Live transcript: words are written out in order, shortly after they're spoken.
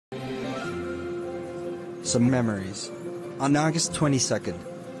Some memories. On August 22nd.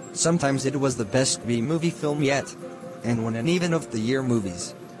 Sometimes it was the best B-movie film yet. And won an Even of the Year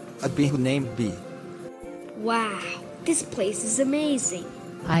movies. A bee who named Bee. Wow, this place is amazing.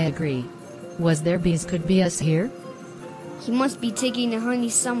 I agree. Was there bees could be us here? He must be taking the honey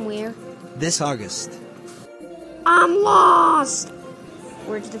somewhere. This August. I'm lost!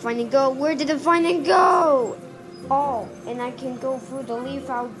 Where did the finding go? Where did the finding go? Oh, and I can go through the leaf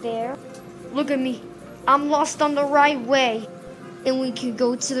out there. Look at me. I'm lost on the right way. And we can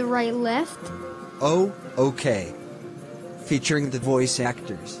go to the right left? Oh, okay. Featuring the voice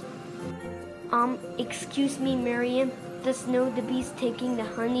actors. Excuse me, Miriam. Does know the bee's taking the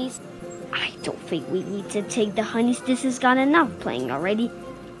honeys? I don't think we need to take the honeys. This has got enough playing already.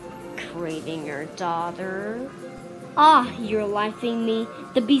 Creating your daughter. Ah, you're laughing me.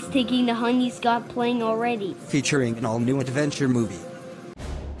 The bee's taking the honeys got playing already. Featuring an all-new adventure movie.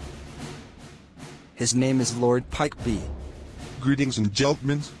 His name is Lord Pike B. Greetings and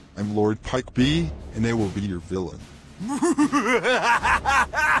gentlemen, I'm Lord Pike B, and I will be your villain.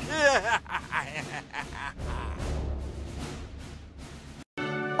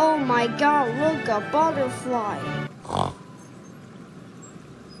 Oh my god, look, a butterfly.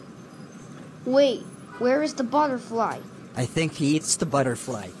 Wait, where is the butterfly? I think he eats the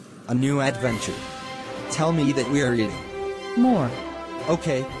butterfly. A new adventure. Tell me that we are eating. More.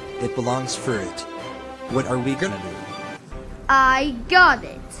 Okay, it belongs for it. What are we gonna do? I got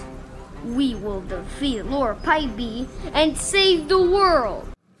it. We will defeat Lord Pike B and save the world.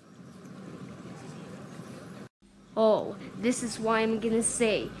 Oh, this is why I'm gonna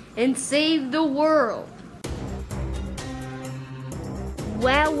say, and save the world.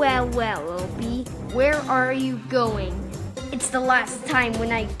 Well, little bee, where are you going? It's the last time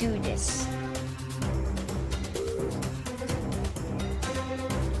when I do this.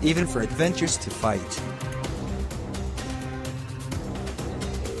 Even for adventures to fight.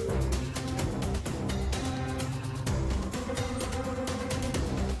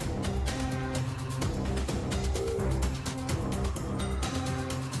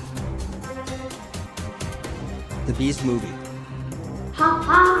 The Bees movie. Ha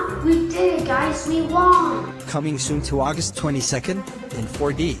ha! We did it, guys! We won! Coming soon to August 22nd in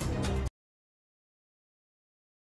 4D.